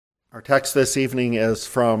Our text this evening is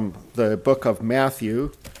from the book of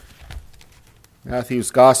Matthew,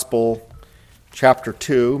 Matthew's Gospel, chapter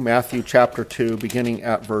 2, Matthew chapter 2, beginning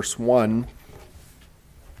at verse 1.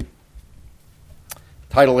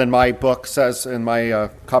 Title in my book says, in my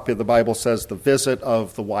copy of the Bible says, The Visit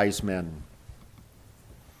of the Wise Men.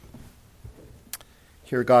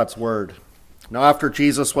 Hear God's word. Now after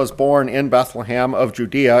Jesus was born in Bethlehem of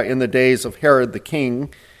Judea in the days of Herod the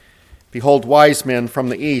king, behold, wise men from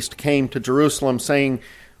the east came to Jerusalem, saying,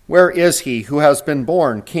 Where is he who has been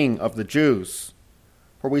born King of the Jews?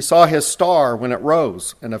 For we saw his star when it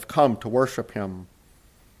rose, and have come to worship him.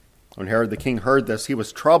 When Herod the king heard this, he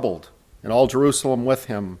was troubled, and all Jerusalem with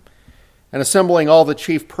him. And assembling all the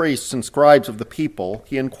chief priests and scribes of the people,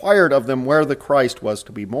 he inquired of them where the Christ was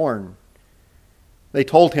to be born. They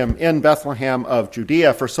told him, In Bethlehem of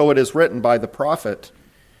Judea, for so it is written by the prophet,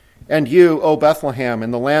 And you, O Bethlehem,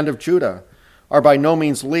 in the land of Judah, are by no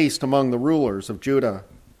means least among the rulers of Judah.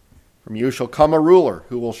 From you shall come a ruler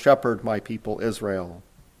who will shepherd my people Israel.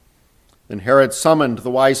 Then Herod summoned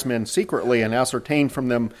the wise men secretly and ascertained from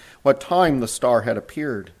them what time the star had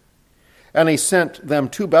appeared. And he sent them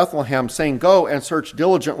to Bethlehem, saying, Go and search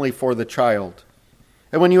diligently for the child.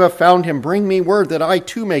 And when you have found him, bring me word that I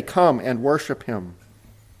too may come and worship him.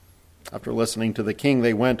 After listening to the king,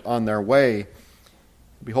 they went on their way.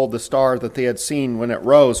 Behold, the star that they had seen when it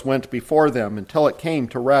rose went before them until it came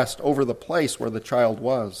to rest over the place where the child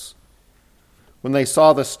was. When they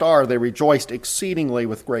saw the star, they rejoiced exceedingly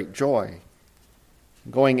with great joy.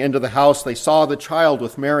 Going into the house, they saw the child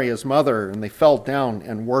with Mary his mother, and they fell down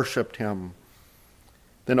and worshipped him.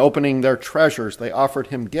 Then opening their treasures, they offered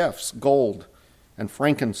him gifts, gold and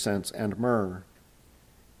frankincense and myrrh.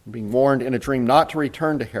 Being warned in a dream not to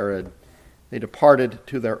return to Herod, they departed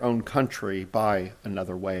to their own country by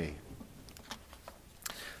another way.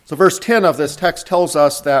 So verse 10 of this text tells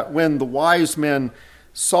us that when the wise men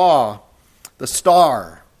saw the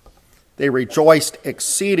star, they rejoiced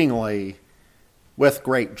exceedingly with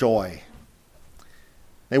great joy.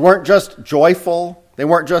 They weren't just joyful, they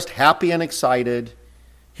weren't just happy and excited.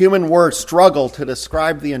 Human words struggle to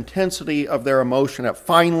describe the intensity of their emotion at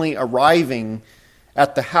finally arriving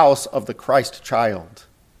at the house of the Christ child.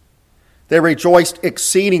 They rejoiced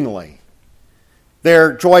exceedingly.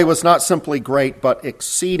 Their joy was not simply great, but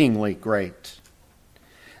exceedingly great.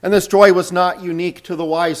 And this joy was not unique to the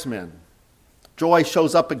wise men. Joy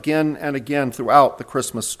shows up again and again throughout the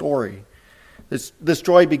Christmas story. This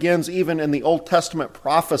joy begins even in the Old Testament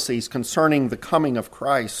prophecies concerning the coming of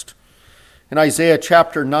Christ. In Isaiah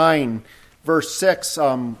chapter 9, verse 6,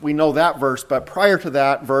 we know that verse, but prior to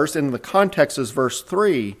that verse, in the context is verse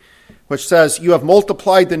 3, which says, You have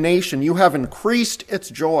multiplied the nation, you have increased its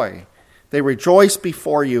joy. They rejoice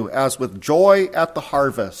before you as with joy at the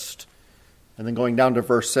harvest. And then going down to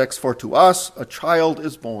verse 6, For to us a child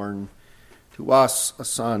is born, to us a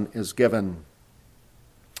son is given.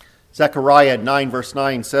 Zechariah 9 verse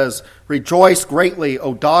 9 says, Rejoice greatly,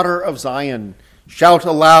 O daughter of Zion. Shout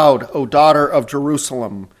aloud, O daughter of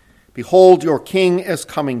Jerusalem. Behold, your king is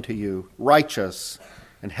coming to you, righteous,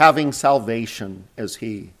 and having salvation is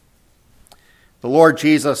he. The Lord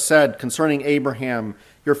Jesus said concerning Abraham,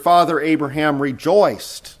 Your father Abraham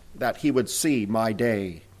rejoiced that he would see my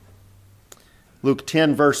day. Luke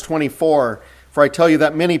 10 verse 24, For I tell you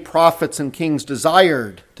that many prophets and kings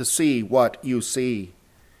desired to see what you see.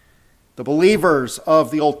 The believers of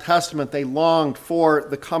the Old Testament, they longed for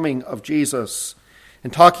the coming of Jesus.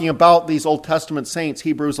 And talking about these Old Testament saints,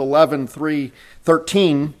 Hebrews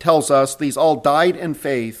 11:13 tells us, These all died in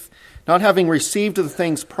faith, not having received the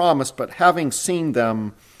things promised, but having seen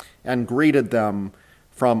them and greeted them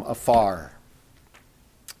from afar.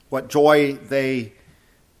 What joy they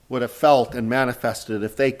would have felt and manifested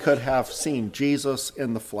if they could have seen Jesus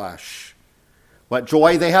in the flesh. What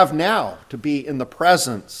joy they have now to be in the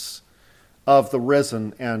presence of the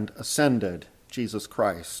risen and ascended Jesus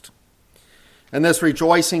Christ. And this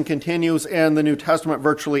rejoicing continues in the New Testament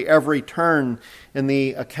virtually every turn in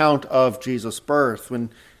the account of Jesus' birth. When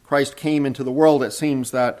Christ came into the world, it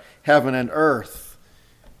seems that heaven and earth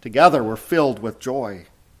together were filled with joy.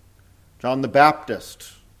 John the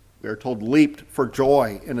Baptist, we are told, leaped for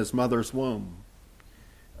joy in his mother's womb.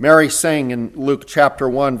 Mary sang in Luke chapter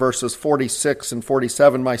 1, verses 46 and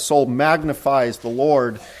 47, My soul magnifies the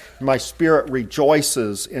Lord, and my spirit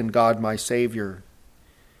rejoices in God my Savior.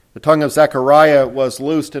 The tongue of Zechariah was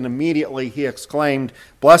loosed, and immediately he exclaimed,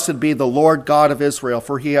 Blessed be the Lord God of Israel,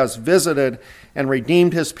 for he has visited and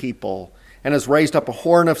redeemed his people, and has raised up a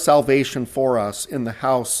horn of salvation for us in the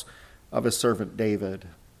house of his servant David.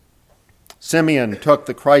 Simeon took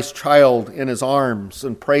the Christ child in his arms,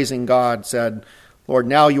 and praising God said, Lord,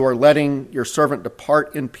 now you are letting your servant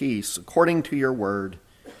depart in peace, according to your word,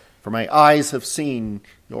 for my eyes have seen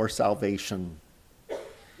your salvation.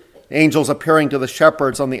 Angels appearing to the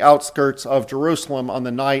shepherds on the outskirts of Jerusalem on the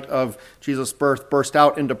night of Jesus' birth burst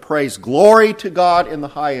out into praise. Glory to God in the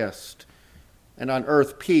highest, and on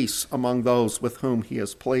earth peace among those with whom he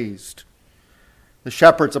is pleased. The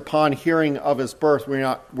shepherds, upon hearing of his birth, we're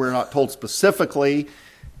not told specifically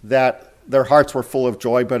that their hearts were full of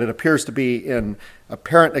joy, but it appears to be in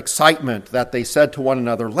apparent excitement that they said to one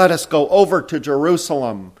another, "Let us go over to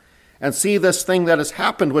Jerusalem and see this thing that has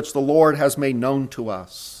happened, which the Lord has made known to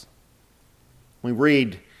us." We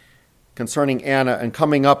read concerning Anna, and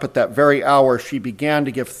coming up at that very hour, she began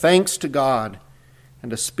to give thanks to God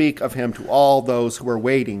and to speak of him to all those who were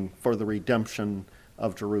waiting for the redemption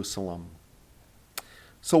of Jerusalem.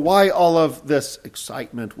 So why all of this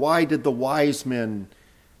excitement? Why did the wise men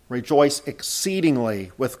rejoice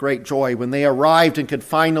exceedingly with great joy when they arrived and could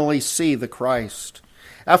finally see the Christ?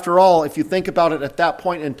 After all, if you think about it, at that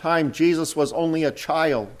point in time, Jesus was only a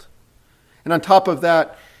child. And on top of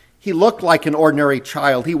that, he looked like an ordinary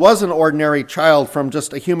child. He was an ordinary child from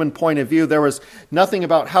just a human point of view. There was nothing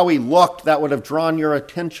about how he looked that would have drawn your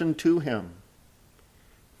attention to him.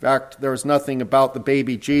 In fact, there was nothing about the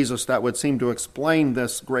baby Jesus that would seem to explain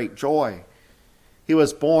this great joy. He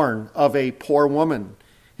was born of a poor woman.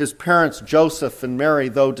 His parents, Joseph and Mary,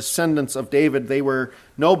 though descendants of David, they were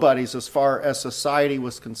nobodies as far as society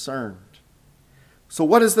was concerned. So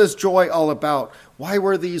what is this joy all about? Why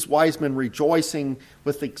were these wise men rejoicing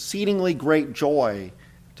with exceedingly great joy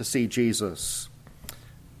to see Jesus?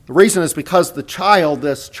 The reason is because this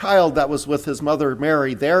child that was with his mother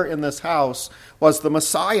Mary there in this house, was the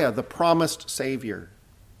Messiah, the promised Savior.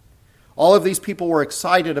 All of these people were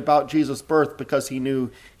excited about Jesus' birth because he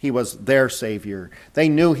knew he was their Savior. They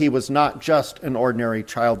knew he was not just an ordinary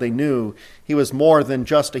child. They knew he was more than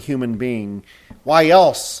just a human being. Why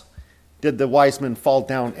else did the wise men fall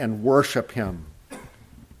down and worship him?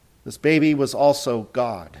 This baby was also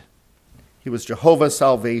God. He was Jehovah's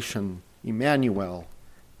salvation, Emmanuel,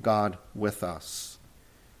 God with us.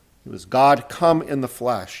 He was God come in the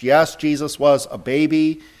flesh. Yes, Jesus was a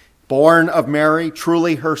baby, born of Mary,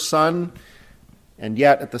 truly her son, and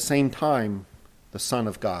yet at the same time, the Son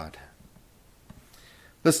of God.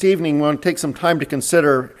 This evening, we want to take some time to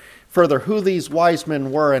consider further who these wise men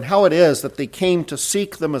were and how it is that they came to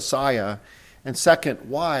seek the Messiah, and second,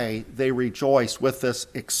 why they rejoiced with this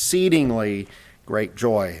exceedingly great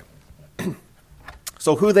joy.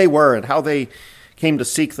 So who they were and how they came to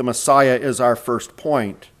seek the Messiah is our first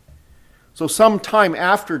point. So sometime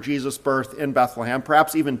after Jesus' birth in Bethlehem,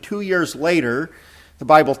 perhaps even 2 years later, the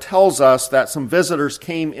Bible tells us that some visitors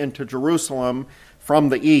came into Jerusalem from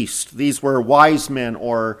the east. These were wise men,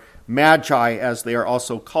 or magi as they are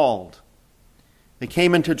also called. They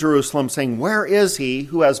came into Jerusalem saying, "Where is he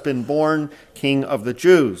who has been born King of the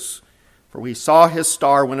Jews? For we saw his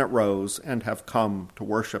star when it rose and have come to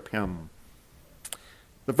worship him."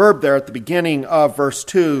 The verb there at the beginning of verse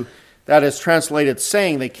 2, that is translated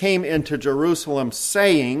saying, they came into Jerusalem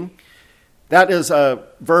saying, that is a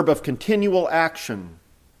verb of continual action.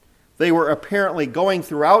 They were apparently going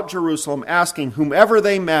throughout Jerusalem asking whomever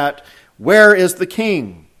they met, "Where is the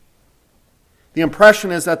king?" The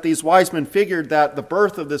impression is that these wise men figured that the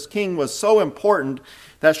birth of this king was so important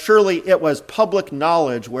that surely it was public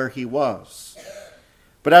knowledge where he was.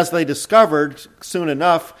 But as they discovered soon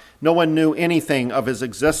enough, no one knew anything of his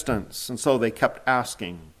existence, and so they kept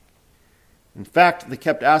asking. In fact, they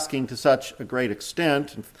kept asking to such a great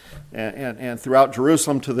extent and throughout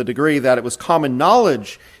Jerusalem to the degree that it was common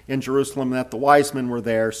knowledge in Jerusalem that the wise men were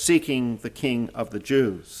there seeking the King of the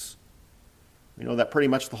Jews. We know that pretty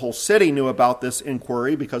much the whole city knew about this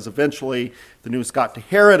inquiry because eventually the news got to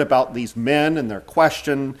Herod about these men and their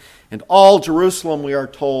question, and all Jerusalem, we are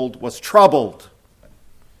told, was troubled.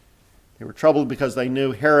 They were troubled because they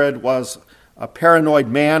knew Herod was a paranoid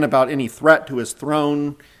man about any threat to his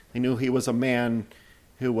throne. They knew he was a man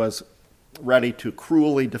who was ready to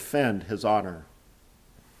cruelly defend his honor.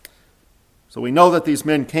 So we know that these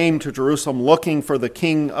men came to Jerusalem looking for the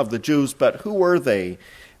King of the Jews, but who were they?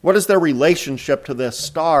 What is their relationship to this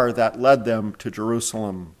star that led them to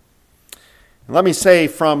Jerusalem? And let me say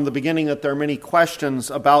from the beginning that there are many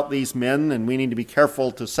questions about these men, and we need to be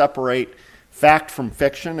careful to separate fact from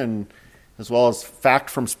fiction, and as well as fact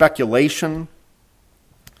from speculation.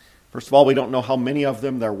 First of all, we don't know how many of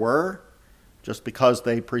them there were. Just because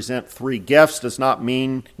they present 3 gifts does not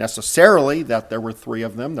mean necessarily that there were 3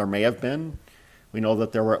 of them. There may have been. We know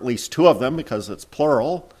that there were at least 2 of them because it's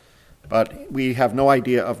plural, but we have no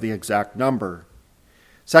idea of the exact number.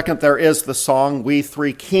 Second, there is the song, "We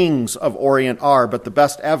Three Kings of Orient Are," but the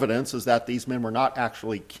best evidence is that these men were not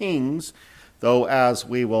actually kings, though as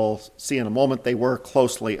we will see in a moment, they were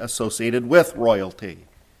closely associated with royalty.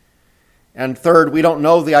 And third, we don't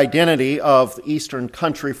know the identity of the eastern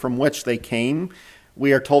country from which they came.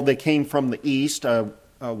 We are told they came from the east, a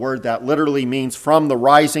word that literally means from the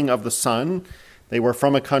rising of the sun. They were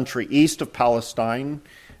from a country east of Palestine,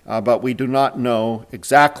 but we do not know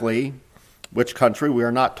exactly which country. We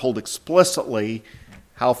are not told explicitly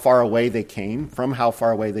how far away they came,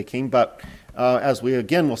 but as we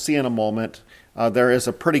again will see in a moment, there is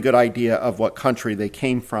a pretty good idea of what country they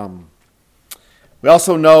came from. We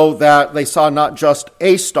also know that they saw not just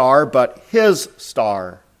a star, but his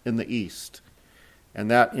star in the east.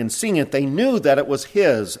 And that in seeing it, they knew that it was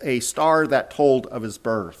his, a star that told of his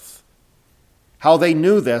birth. How they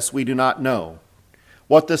knew this, we do not know.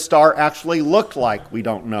 What this star actually looked like, we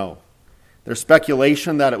don't know. There's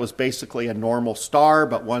speculation that it was basically a normal star,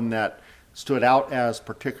 but one that stood out as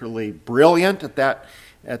particularly brilliant at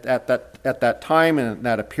that time, and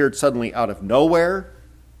that appeared suddenly out of nowhere.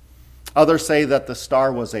 Others say that the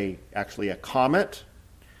star was actually a comet.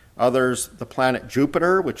 Others, the planet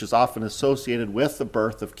Jupiter, which is often associated with the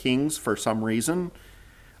birth of kings for some reason.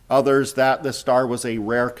 Others, that the star was a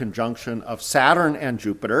rare conjunction of Saturn and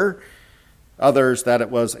Jupiter. Others, that it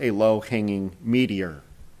was a low-hanging meteor.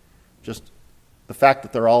 Just the fact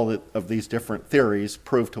that there are all of these different theories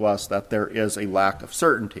prove to us that there is a lack of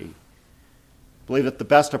certainty. I believe that the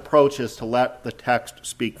best approach is to let the text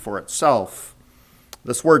speak for itself.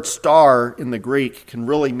 This word star in the Greek can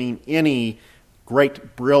really mean any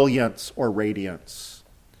great brilliance or radiance.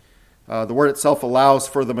 The word itself allows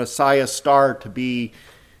for the Messiah's star to be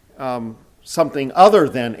something other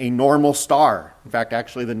than a normal star. In fact,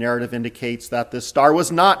 actually the narrative indicates that this star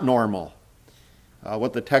was not normal.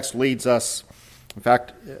 What the text leads us, in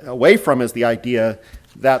fact, away from is the idea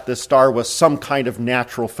that this star was some kind of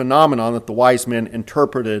natural phenomenon that the wise men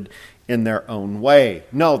interpreted in their own way.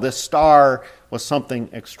 No, this star was something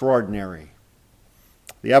extraordinary.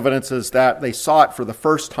 The evidence is that they saw it for the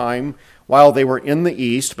first time while they were in the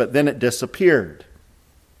east, but then it disappeared.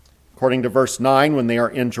 According to verse 9, when they are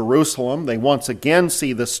in Jerusalem, they once again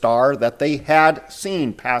see the star that they had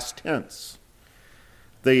seen, past tense.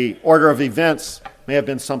 The order of events may have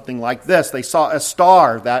been something like this. They saw a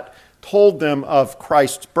star that told them of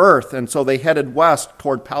Christ's birth, and so they headed west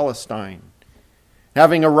toward Palestine.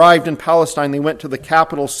 Having arrived in Palestine, they went to the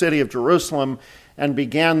capital city of Jerusalem and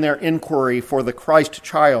began their inquiry for the Christ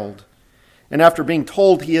child. And after being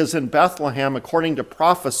told he is in Bethlehem, according to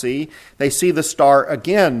prophecy, they see the star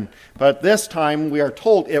again. But this time, we are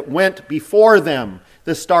told it went before them.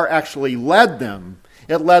 The star actually led them.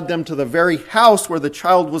 It led them to the very house where the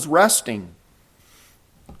child was resting.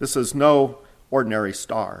 This is no ordinary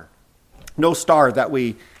star. No star that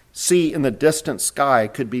we see in the distant sky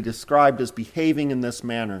could be described as behaving in this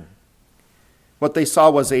manner. What they saw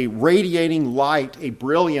was a radiating light, a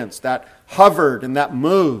brilliance that hovered and that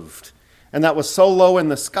moved, and that was so low in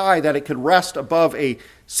the sky that it could rest above a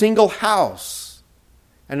single house,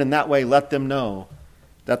 and in that way let them know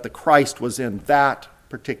that the Christ was in that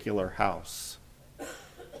particular house.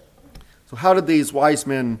 So how did these wise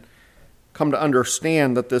men come to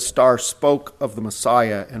understand that this star spoke of the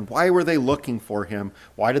Messiah, and why were they looking for him?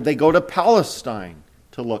 Why did they go to Palestine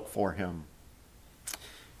to look for him?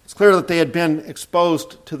 It's clear that they had been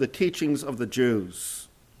exposed to the teachings of the Jews.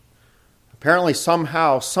 Apparently,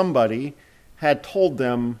 somehow, somebody had told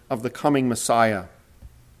them of the coming Messiah.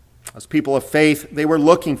 As people of faith, they were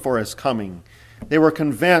looking for his coming. They were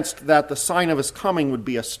convinced that the sign of his coming would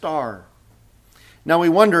be a star. Now we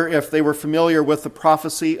wonder if they were familiar with the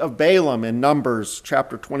prophecy of Balaam in Numbers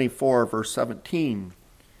chapter 24, verse 17.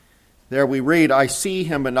 There we read, "I see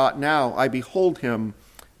him, but not now. I behold him,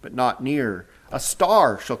 but not near. A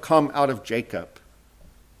star shall come out of Jacob,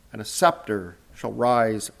 and a scepter shall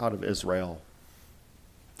rise out of Israel."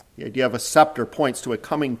 The idea of a scepter points to a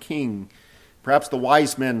coming king. Perhaps the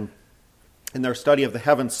wise men in their study of the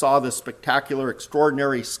heavens saw this spectacular,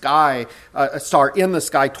 extraordinary sky, a star in the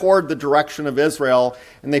sky toward the direction of Israel,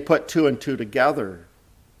 and they put two and two together.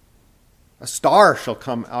 A star shall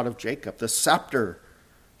come out of Jacob. The scepter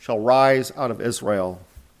shall rise out of Israel.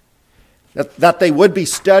 That they would be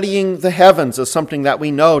studying the heavens is something that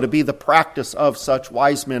we know to be the practice of such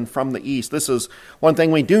wise men from the east. This is one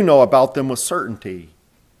thing we do know about them with certainty.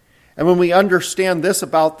 And when we understand this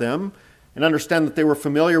about them, and understand that they were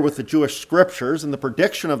familiar with the Jewish scriptures and the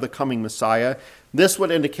prediction of the coming Messiah, this would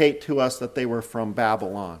indicate to us that they were from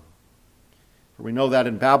Babylon. For we know that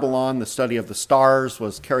in Babylon, the study of the stars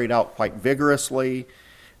was carried out quite vigorously.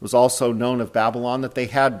 It was also known of Babylon that they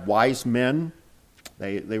had wise men.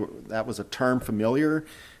 That was a term familiar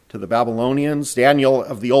to the Babylonians. Daniel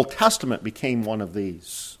of the Old Testament became one of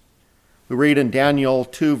these. We read in Daniel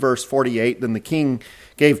 2, verse 48, "Then the king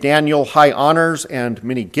gave Daniel high honors and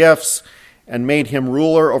many gifts, and made him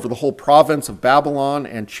ruler over the whole province of Babylon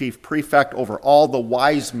and chief prefect over all the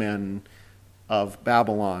wise men of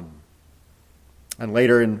Babylon." And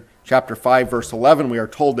later in chapter 5, verse 11, we are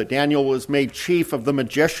told that Daniel was made chief of the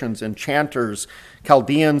magicians, enchanters,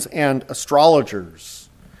 Chaldeans, and astrologers,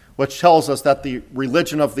 which tells us that the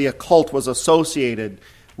religion of the occult was associated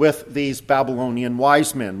with these Babylonian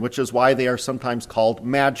wise men, which is why they are sometimes called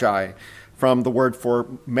magi, from the word for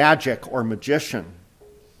magic or magician.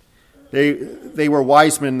 They were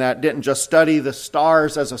wise men that didn't just study the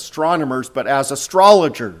stars as astronomers, but as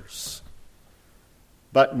astrologers.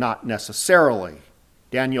 But not necessarily.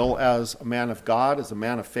 Daniel, as a man of God, as a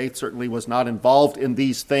man of faith, certainly was not involved in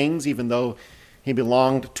these things, even though he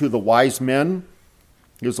belonged to the wise men.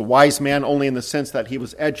 He was a wise man only in the sense that he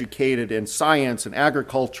was educated in science and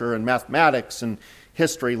agriculture and mathematics and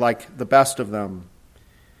history like the best of them.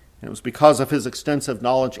 And it was because of his extensive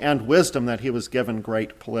knowledge and wisdom that he was given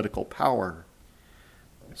great political power.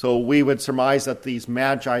 So we would surmise that these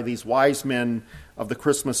magi, these wise men of the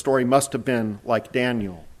Christmas story, must have been like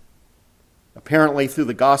Daniel. Apparently, through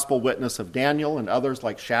the gospel witness of Daniel and others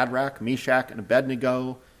like Shadrach, Meshach, and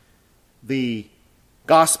Abednego, the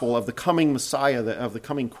gospel of the coming Messiah, of the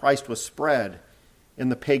coming Christ, was spread in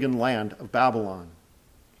the pagan land of Babylon.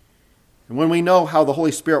 And when we know how the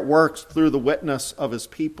Holy Spirit works through the witness of his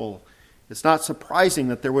people, it's not surprising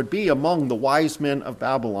that there would be among the wise men of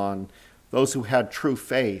Babylon those who had true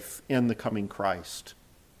faith in the coming Christ.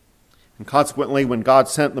 And consequently, when God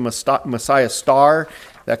sent the Messiah star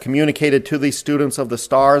that communicated to these students of the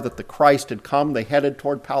star that the Christ had come, they headed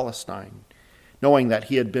toward Palestine, knowing that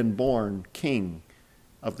he had been born King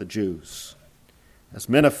of the Jews. As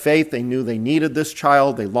men of faith, they knew they needed this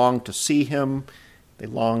child. They longed to see him. They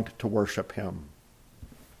longed to worship him.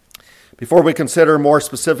 Before we consider more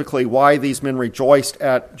specifically why these men rejoiced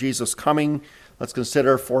at Jesus' coming, let's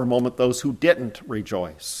consider for a moment those who didn't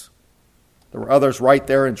rejoice. There were others right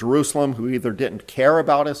there in Jerusalem who either didn't care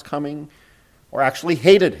about his coming or actually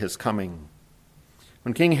hated his coming.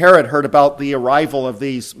 When King Herod heard about the arrival of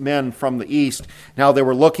these men from the east, now they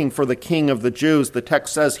were looking for the king of the Jews, the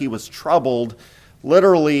text says he was troubled.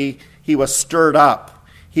 Literally, he was stirred up.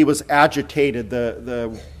 He was agitated.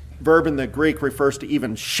 The verb in the Greek refers to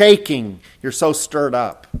even shaking. You're so stirred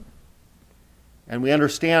up. And we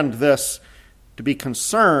understand this to be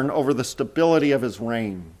concern over the stability of his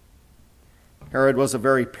reign. Herod was a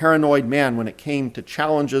very paranoid man when it came to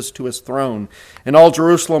challenges to his throne. And all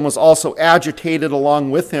Jerusalem was also agitated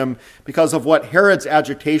along with him because of what Herod's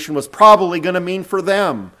agitation was probably going to mean for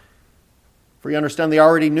them. For you understand, they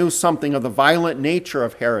already knew something of the violent nature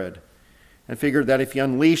of Herod, and figured that if he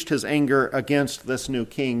unleashed his anger against this new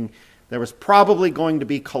king, there was probably going to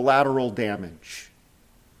be collateral damage.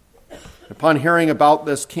 Upon hearing about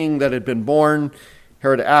this king that had been born,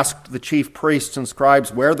 Herod asked the chief priests and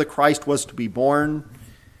scribes where the Christ was to be born.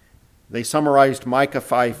 They summarized Micah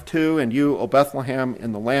 5:2, "And you, O Bethlehem,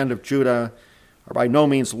 in the land of Judah, are by no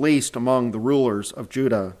means least among the rulers of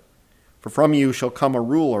Judah. For from you shall come a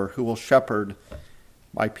ruler who will shepherd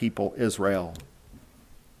my people Israel."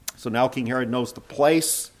 So now King Herod knows the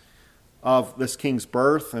place of this king's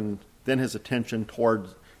birth, and then his attention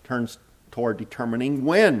turns toward determining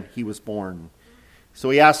when he was born. So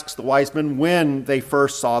he asks the wise men when they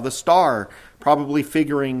first saw the star, probably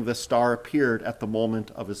figuring the star appeared at the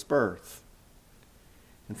moment of his birth.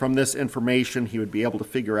 And from this information, he would be able to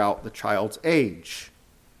figure out the child's age.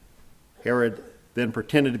 Herod then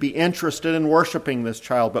pretended to be interested in worshiping this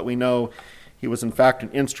child, but we know he was in fact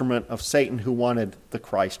an instrument of Satan who wanted the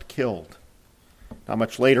Christ killed. Not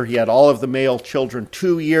much later, he had all of the male children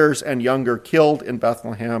 2 years and younger killed in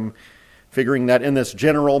Bethlehem, figuring that in this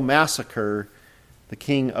general massacre, the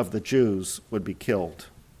king of the Jews would be killed.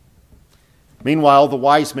 Meanwhile, the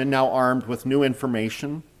wise men, now armed with new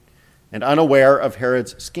information and unaware of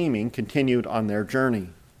Herod's scheming, continued on their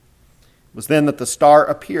journey. It was then that the star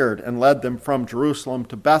appeared and led them from Jerusalem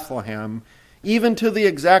to Bethlehem, even to the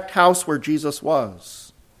exact house where Jesus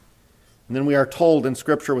was. And then we are told in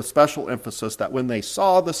Scripture with special emphasis that when they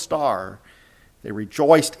saw the star, they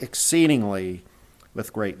rejoiced exceedingly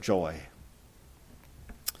with great joy.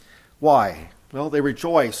 Why? Well, they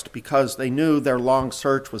rejoiced because they knew their long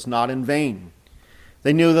search was not in vain.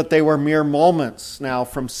 They knew that they were mere moments now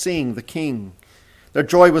from seeing the King. Their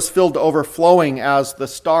joy was filled to overflowing as the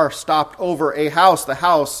star stopped over a house, the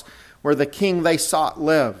house where the King they sought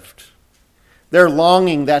lived. Their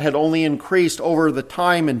longing that had only increased over the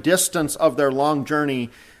time and distance of their long journey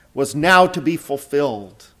was now to be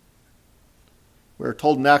fulfilled. We're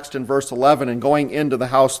told next in verse 11, and going into the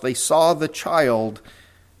house, they saw the child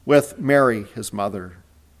with Mary, his mother.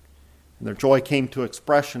 And their joy came to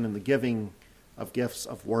expression in the giving of gifts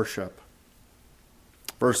of worship.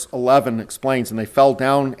 Verse 11 explains, and they fell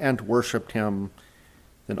down and worshipped him.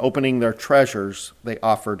 Then opening their treasures, they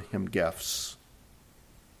offered him gifts.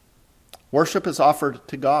 Worship is offered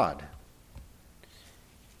to God.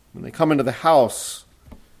 When they come into the house,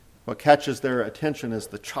 what catches their attention is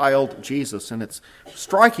the child Jesus, and it's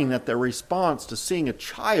striking that their response to seeing a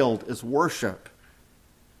child is worship.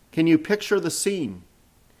 Can you picture the scene?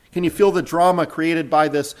 Can you feel the drama created by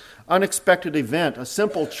this unexpected event? A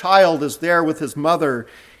simple child is there with his mother.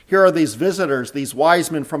 Here are these visitors, these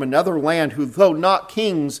wise men from another land who, though not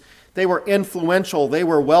kings, they were influential, they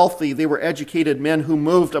were wealthy, they were educated men who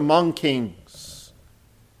moved among kings.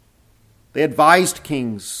 They advised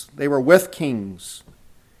kings, they were with kings.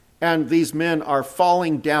 And these men are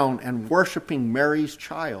falling down and worshiping Mary's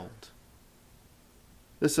child.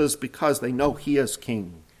 This is because they know he is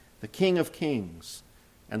king, the King of kings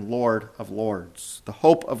and Lord of lords, the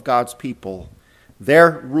hope of God's people,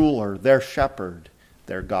 their ruler, their shepherd,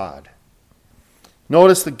 their God.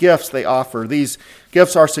 Notice the gifts they offer. These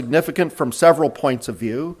gifts are significant from several points of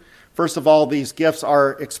view. First of all, these gifts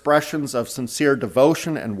are expressions of sincere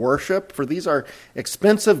devotion and worship, for these are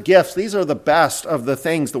expensive gifts. These are the best of the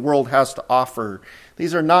things the world has to offer.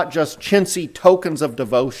 These are not just chintzy tokens of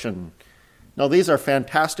devotion. No, these are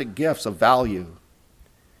fantastic gifts of value.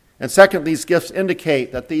 And second, these gifts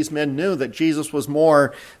indicate that these men knew that Jesus was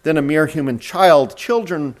more than a mere human child.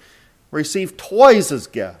 Children receive toys as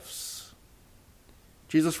gifts.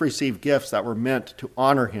 Jesus received gifts that were meant to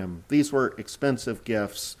honor him. These were expensive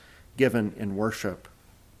gifts given in worship.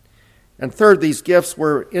 And third, these gifts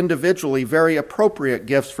were individually very appropriate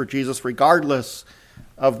gifts for Jesus, regardless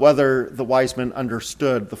of whether the wise men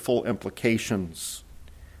understood the full implications.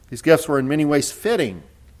 These gifts were in many ways fitting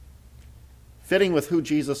with who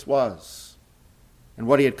Jesus was and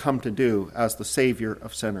what he had come to do as the Savior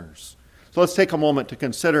of sinners. So let's take a moment to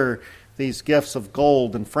consider these gifts of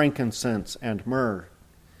gold and frankincense and myrrh.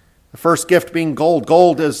 The first gift being gold.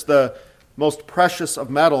 Gold is the most precious of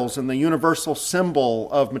metals and the universal symbol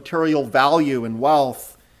of material value and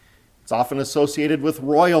wealth. It's often associated with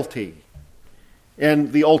royalty.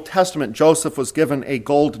 In the Old Testament, Joseph was given a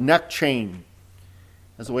gold neck chain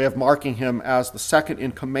as a way of marking him as the second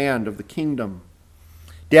in command of the kingdom.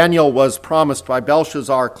 Daniel was promised by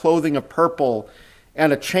Belshazzar clothing of purple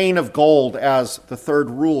and a chain of gold as the third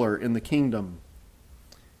ruler in the kingdom.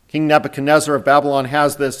 King Nebuchadnezzar of Babylon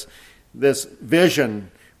has this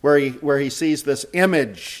vision where he sees this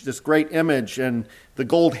image, this great image, and the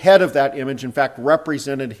gold head of that image, in fact,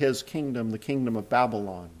 represented his kingdom, the kingdom of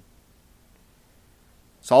Babylon.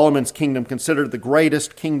 Solomon's kingdom, considered the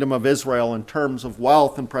greatest kingdom of Israel in terms of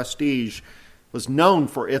wealth and prestige, was known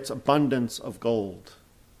for its abundance of gold.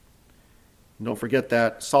 And don't forget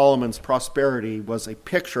that Solomon's prosperity was a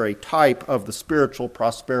picture, a type of the spiritual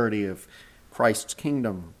prosperity of Christ's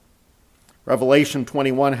kingdom. Revelation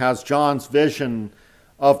 21 has John's vision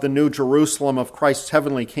of the new Jerusalem, of Christ's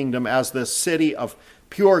heavenly kingdom, as this city of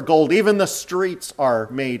pure gold. Even the streets are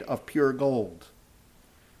made of pure gold.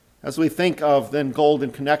 As we think of then gold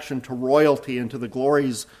in connection to royalty and to the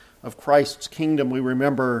glories of Christ's kingdom, we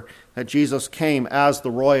remember that Jesus came as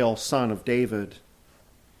the royal son of David.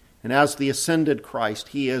 And as the ascended Christ,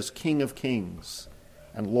 he is King of kings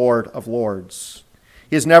and Lord of lords.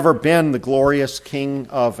 He has never been the glorious king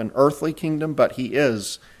of an earthly kingdom, but he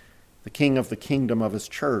is the king of the kingdom of his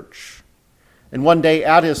church. And one day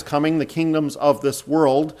at his coming, the kingdoms of this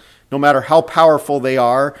world, no matter how powerful they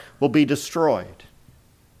are, will be destroyed.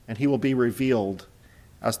 And he will be revealed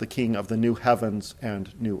as the king of the new heavens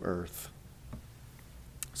and new earth.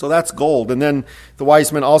 So that's gold. And then the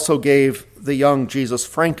wise men also gave the young Jesus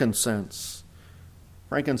frankincense.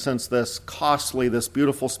 Frankincense, this costly, this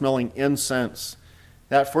beautiful smelling incense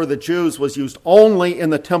that for the Jews was used only in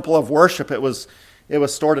the temple of worship. It was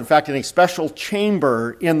stored, in fact, in a special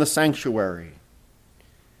chamber in the sanctuary.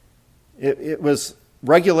 It was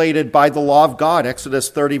regulated by the law of God. Exodus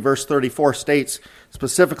 30, verse 34 states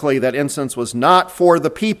specifically that incense was not for the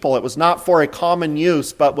people. It was not for a common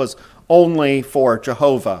use, but was only for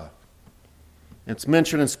Jehovah. It's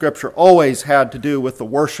mentioned in Scripture always had to do with the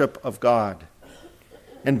worship of God.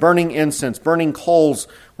 And burning incense, burning coals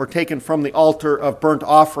were taken from the altar of burnt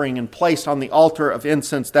offering and placed on the altar of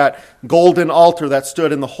incense, that golden altar that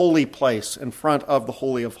stood in the holy place in front of the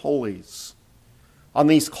Holy of Holies. On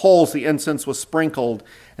these coals the incense was sprinkled,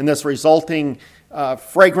 and this resulting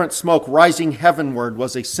fragrant smoke rising heavenward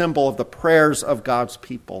was a symbol of the prayers of God's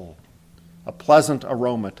people, a pleasant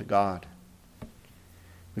aroma to God.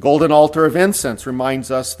 The golden altar of incense reminds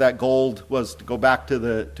us that gold was, to go back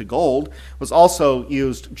to gold, was also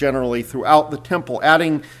used generally throughout the temple,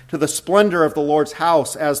 adding to the splendor of the Lord's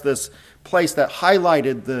house as this place that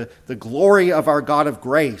highlighted the glory of our God of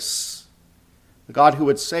grace, the God who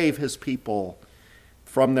would save his people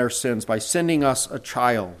from their sins by sending us a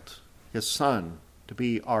child, his son, to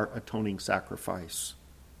be our atoning sacrifice.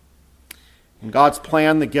 In God's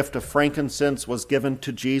plan, the gift of frankincense was given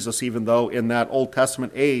to Jesus, even though in that Old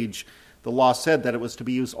Testament age, the law said that it was to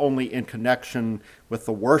be used only in connection with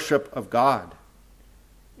the worship of God.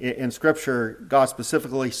 In Scripture, God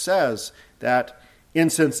specifically says that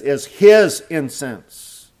incense is his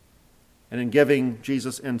incense. And in giving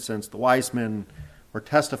Jesus incense, the wise men were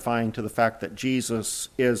testifying to the fact that Jesus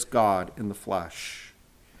is God in the flesh.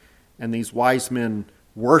 And these wise men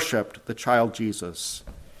worshiped the child Jesus,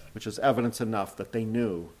 which is evidence enough that they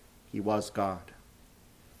knew he was God.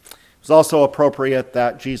 It was also appropriate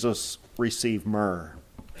that Jesus receive myrrh.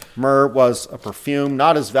 Myrrh was a perfume,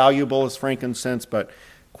 not as valuable as frankincense, but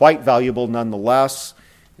quite valuable nonetheless.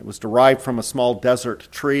 It was derived from a small desert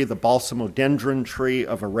tree, the balsamodendron tree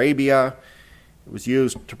of Arabia. It was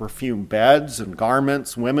used to perfume beds and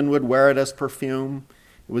garments. Women would wear it as perfume.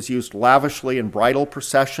 It was used lavishly in bridal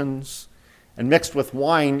processions. And mixed with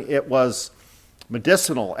wine, it was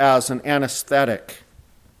medicinal as an anesthetic.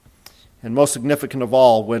 And most significant of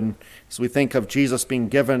all, as we think of Jesus being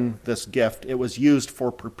given this gift, it was used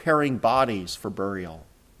for preparing bodies for burial.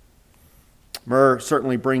 Myrrh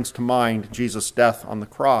certainly brings to mind Jesus' death on the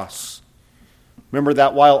cross. Remember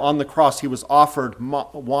that while on the cross he was offered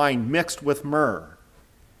wine mixed with myrrh.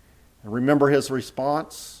 And remember his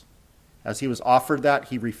response? As he was offered that,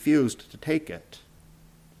 he refused to take it.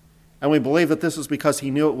 And we believe that this is because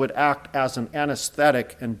he knew it would act as an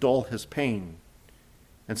anesthetic and dull his pain.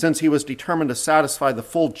 And since he was determined to satisfy the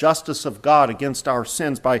full justice of God against our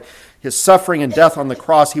sins by his suffering and death on the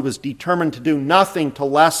cross, he was determined to do nothing to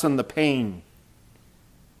lessen the pain.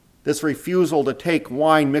 This refusal to take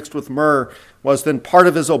wine mixed with myrrh was then part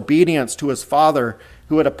of his obedience to his Father,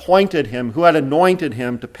 who had appointed him, who had anointed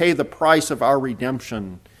him to pay the price of our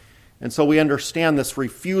redemption. And so we understand this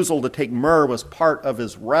refusal to take myrrh was part of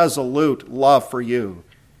his resolute love for you.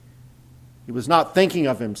 He was not thinking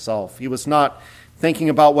of himself. He was not thinking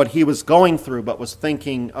about what he was going through, but was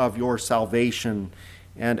thinking of your salvation,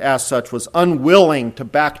 and as such was unwilling to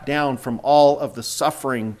back down from all of the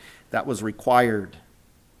suffering that was required.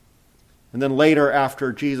 And then later,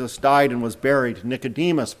 after Jesus died and was buried,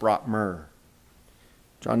 Nicodemus brought myrrh.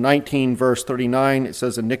 John 19, verse 39, it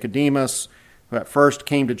says, "And Nicodemus, who at first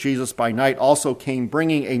came to Jesus by night, also came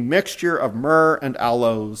bringing a mixture of myrrh and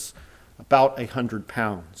aloes, about 100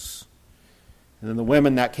 pounds. And then the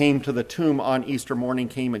women that came to the tomb on Easter morning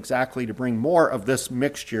came exactly to bring more of this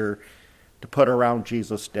mixture to put around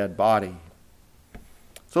Jesus' dead body."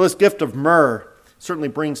 So this gift of myrrh certainly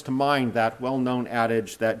brings to mind that well-known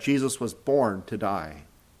adage that Jesus was born to die.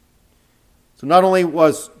 So not only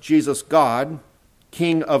was Jesus God,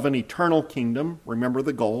 king of an eternal kingdom, remember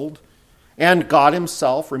the gold, and God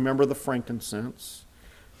himself, remember the frankincense,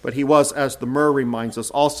 but he was, as the myrrh reminds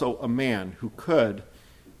us, also a man who could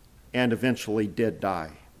and eventually did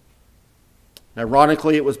die.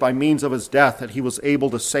 Ironically, it was by means of his death that he was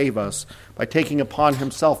able to save us by taking upon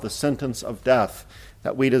himself the sentence of death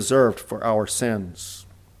that we deserved for our sins.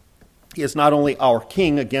 He is not only our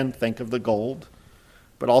king, again, think of the gold,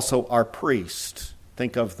 but also our priest.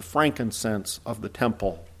 Think of the frankincense of the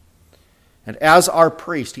temple. And as our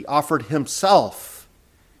priest, he offered himself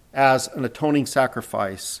as an atoning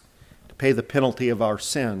sacrifice to pay the penalty of our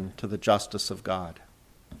sin to the justice of God.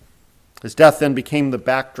 His death then became the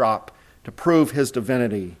backdrop to prove his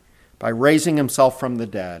divinity by raising himself from the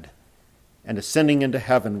dead and ascending into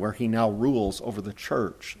heaven, where he now rules over the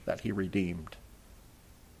church that he redeemed.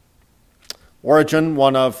 Origen,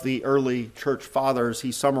 one of the early church fathers,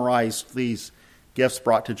 he summarized these gifts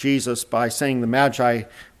brought to Jesus by saying the Magi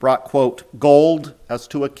brought, quote, "gold as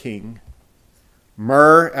to a king,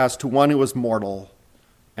 myrrh as to one who was mortal,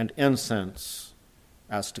 and incense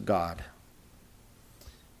as to God."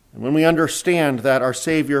 And when we understand that our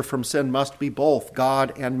Savior from sin must be both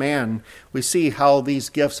God and man, we see how these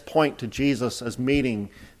gifts point to Jesus as meeting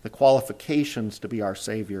the qualifications to be our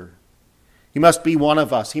Savior. He must be one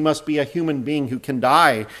of us. He must be a human being who can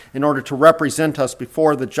die in order to represent us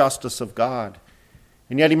before the justice of God.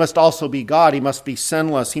 And yet he must also be God. He must be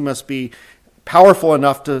sinless. He must be powerful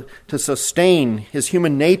enough to sustain his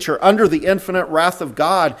human nature under the infinite wrath of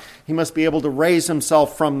God, he must be able to raise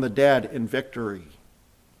himself from the dead in victory.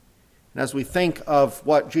 And as we think of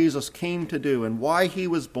what Jesus came to do and why he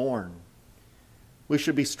was born, we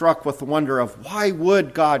should be struck with the wonder of why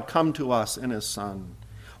would God come to us in his Son?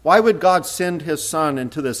 Why would God send his Son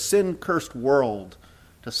into this sin-cursed world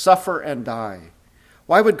to suffer and die?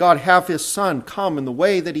 Why would God have his Son come in the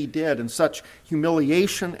way that he did in such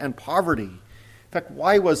humiliation and poverty? In fact,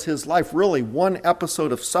 why was his life really one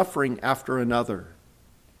episode of suffering after another?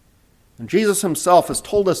 And Jesus himself has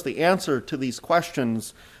told us the answer to these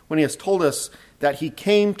questions when he has told us that he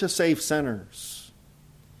came to save sinners.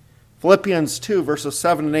 Philippians 2, verses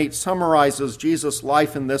 7 and 8 summarizes Jesus'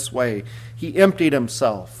 life in this way. He emptied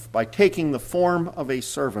himself by taking the form of a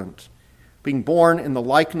servant, being born in the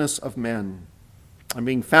likeness of men, and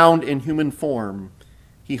being found in human form.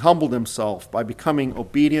 He humbled himself by becoming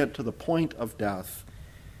obedient to the point of death,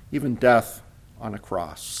 even death on a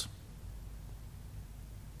cross.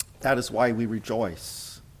 That is why we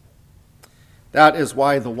rejoice. That is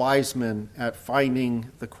why the wise men at finding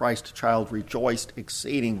the Christ child rejoiced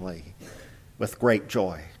exceedingly with great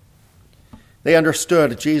joy. They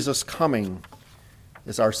understood Jesus' coming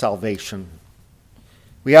is our salvation.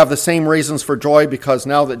 We have the same reasons for joy because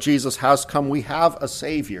now that Jesus has come, we have a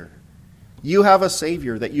Savior. You have a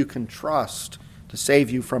Savior that you can trust to save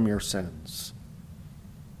you from your sins.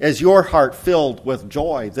 Is your heart filled with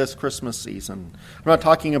joy this Christmas season? I'm not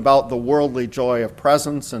talking about the worldly joy of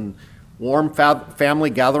presents and warm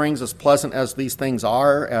family gatherings, as pleasant as these things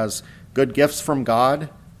are, as good gifts from God.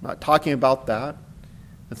 I'm not talking about that.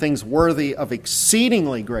 The things worthy of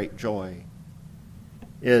exceedingly great joy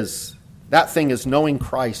is knowing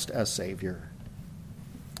Christ as Savior.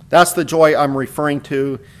 That's the joy I'm referring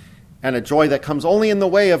to, and a joy that comes only in the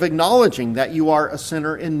way of acknowledging that you are a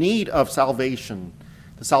sinner in need of salvation,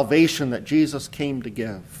 the salvation that Jesus came to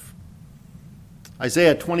give.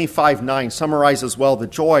 Isaiah 25:9 summarizes well the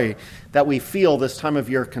joy that we feel this time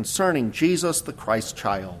of year concerning Jesus, the Christ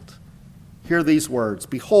child. Hear these words,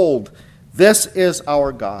 "Behold, this is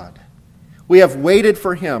our God. We have waited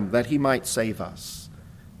for him that he might save us.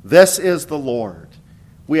 This is the Lord.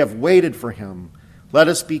 We have waited for him. Let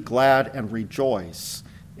us be glad and rejoice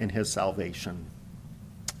in his salvation."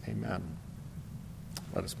 Amen.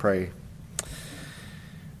 Let us pray.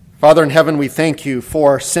 Father in heaven, we thank you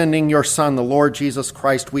for sending your Son, the Lord Jesus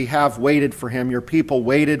Christ. We have waited for him. Your people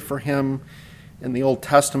waited for him in the Old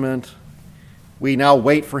Testament. We now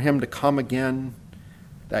wait for him to come again,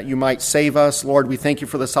 that you might save us. Lord, we thank you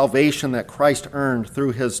for the salvation that Christ earned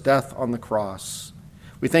through his death on the cross.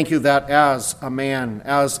 We thank you that as a man,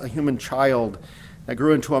 as a human child that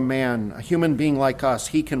grew into a man, a human being like us,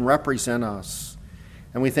 he can represent us.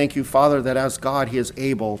 And we thank you, Father, that as God, he is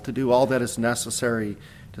able to do all that is necessary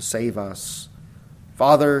to save us.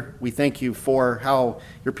 Father, we thank you for how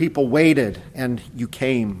your people waited and you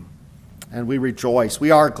came. And we rejoice.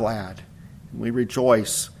 We are glad. And we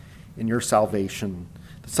rejoice in your salvation.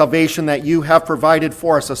 The salvation that you have provided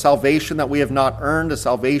for us, a salvation that we have not earned, a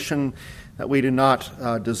salvation that we do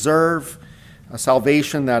not deserve, a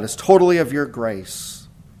salvation that is totally of your grace,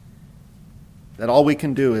 that all we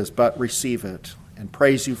can do is but receive it and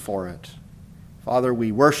praise you for it. Father,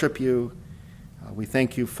 we worship you. We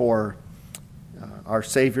thank you for our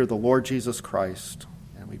Savior, the Lord Jesus Christ,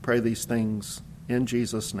 and we pray these things in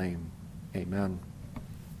Jesus' name. Amen.